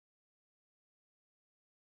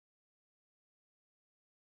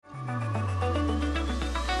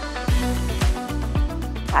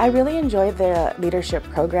I really enjoyed the leadership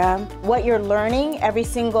program. What you're learning every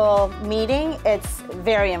single meeting, it's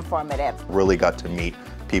very informative. Really got to meet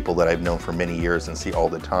people that I've known for many years and see all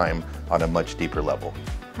the time on a much deeper level.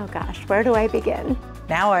 Oh gosh, where do I begin?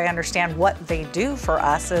 Now I understand what they do for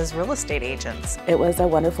us as real estate agents. It was a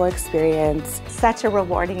wonderful experience. Such a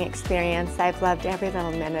rewarding experience. I've loved every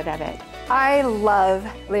little minute of it. I love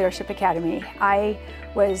Leadership Academy. I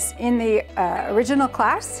was in the original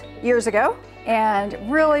class years ago and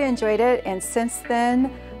really enjoyed it. And since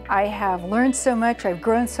then, I have learned so much, I've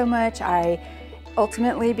grown so much. I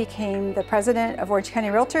ultimately became the president of Orange County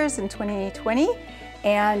Realtors in 2020.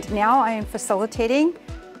 And now I am facilitating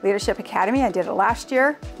Leadership Academy. I did it last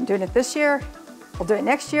year, I'm doing it this year, I'll do it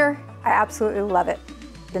next year. I absolutely love it.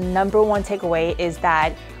 The number one takeaway is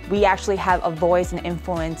that we actually have a voice and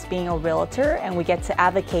influence being a realtor, and we get to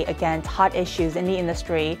advocate against hot issues in the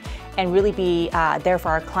industry and really be there for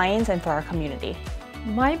our clients and for our community.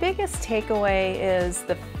 My biggest takeaway is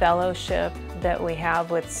the fellowship that we have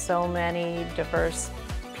with so many diverse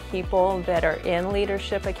people that are in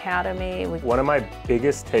Leadership Academy. One of my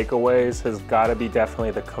biggest takeaways has got to be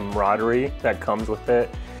definitely the camaraderie that comes with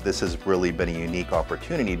it. This has really been a unique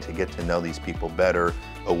opportunity to get to know these people better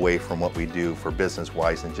away from what we do for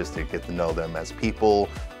business-wise and just to get to know them as people.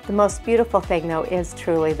 The most beautiful thing though is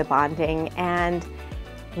truly the bonding and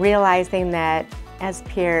realizing that as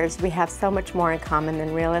peers we have so much more in common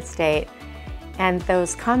than real estate. And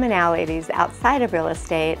those commonalities outside of real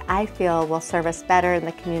estate, I feel, will serve us better in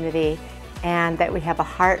the community, and that we have a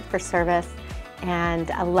heart for service and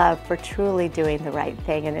a love for truly doing the right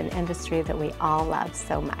thing in an industry that we all love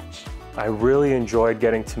so much. I really enjoyed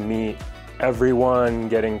getting to meet everyone,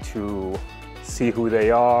 getting to see who they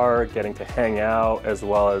are, getting to hang out, as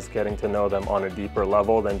well as getting to know them on a deeper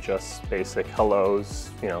level than just basic hellos,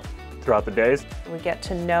 throughout the days. We get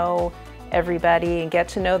to know everybody and get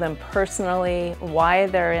to know them personally, why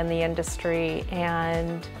they're in the industry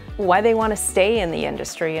and why they want to stay in the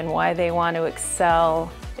industry and why they want to excel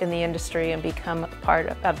in the industry and become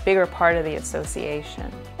a bigger part of the association.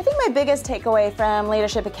 I think my biggest takeaway from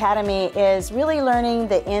Leadership Academy is really learning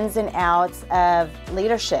the ins and outs of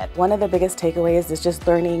leadership. One of the biggest takeaways is just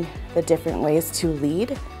learning the different ways to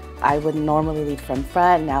lead. I would normally lead from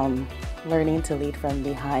front, now I'm learning to lead from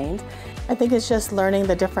behind. I think it's just learning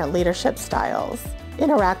the different leadership styles,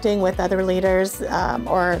 interacting with other leaders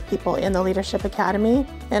or people in the Leadership Academy.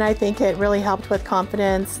 And I think it really helped with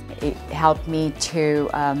confidence. It helped me to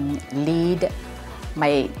lead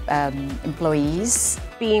my employees.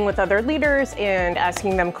 Being with other leaders and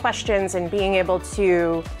asking them questions and being able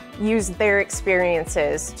to use their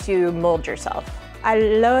experiences to mold yourself. I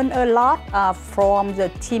learned a lot from the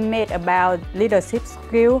teammate about leadership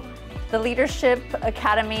skills. The Leadership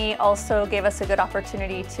Academy also gave us a good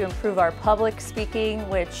opportunity to improve our public speaking,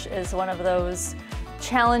 which is one of those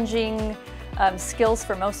challenging skills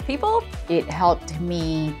for most people. It helped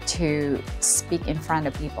me to speak in front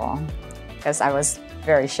of people because I was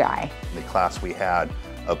very shy. The class we had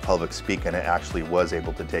of public speaking, I actually was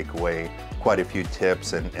able to take away quite a few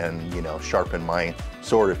tips and sharpen my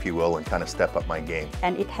sword, if you will, and kind of step up my game.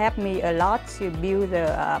 And it helped me a lot to build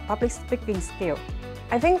the public speaking skill.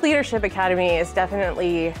 I think Leadership Academy is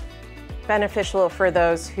definitely beneficial for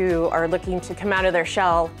those who are looking to come out of their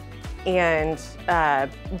shell and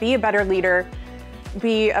be a better leader,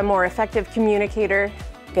 be a more effective communicator.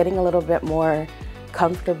 Getting a little bit more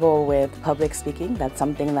comfortable with public speaking, that's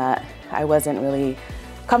something that I wasn't really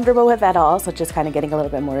comfortable with at all, so just kind of getting a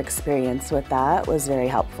little bit more experience with that was very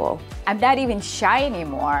helpful. I'm not even shy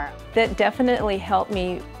anymore. That definitely helped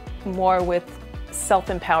me more with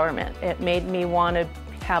self-empowerment. It made me want to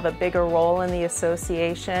have a bigger role in the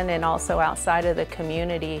association and also outside of the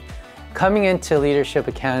community. Coming into Leadership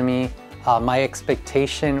Academy, my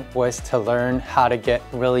expectation was to learn how to get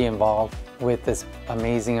really involved with this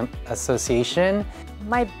amazing association.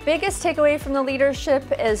 My biggest takeaway from the leadership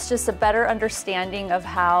is just a better understanding of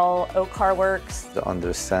how OCAR works. The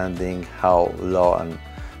understanding how law and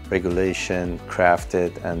regulation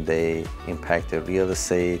crafted and they impacted real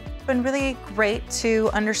estate. It's been really great to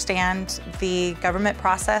understand the government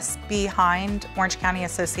process behind Orange County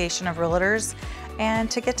Association of Realtors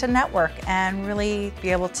and to get to network and really be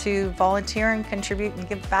able to volunteer and contribute and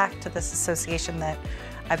give back to this association that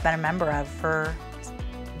I've been a member of for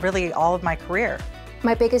really all of my career.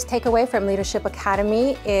 My biggest takeaway from Leadership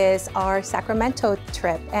Academy is our Sacramento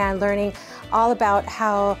trip and learning all about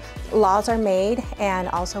how laws are made and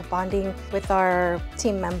also bonding with our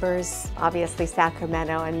team members. Obviously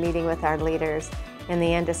Sacramento and meeting with our leaders in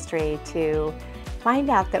the industry to find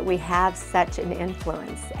out that we have such an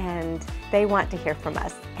influence and they want to hear from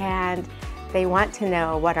us. And They want to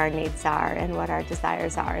know what our needs are and what our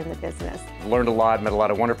desires are in the business. Learned a lot, met a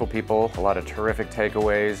lot of wonderful people, a lot of terrific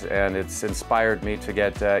takeaways, and it's inspired me to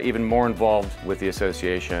get even more involved with the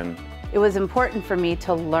association. It was important for me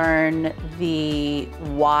to learn the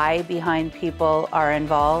why behind people are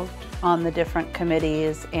involved on the different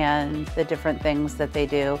committees and the different things that they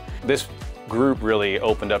do. This group really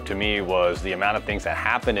opened up to me was the amount of things that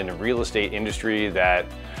happen in the real estate industry that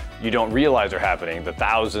you don't realize are happening, the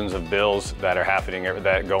thousands of bills that are happening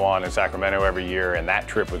that go on in Sacramento every year, and that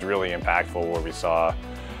trip was really impactful where we saw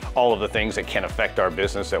all of the things that can affect our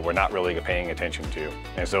business that we're not really paying attention to.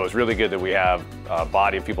 And so it's really good that we have a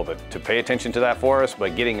body of people to pay attention to that for us,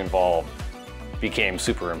 but getting involved became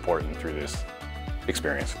super important through this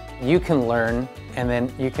experience. You can learn, and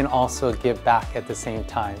then you can also give back at the same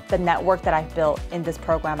time. The network that I've built in this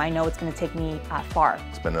program, I know it's going to take me far.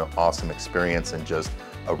 It's been an awesome experience and just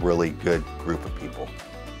a really good group of people.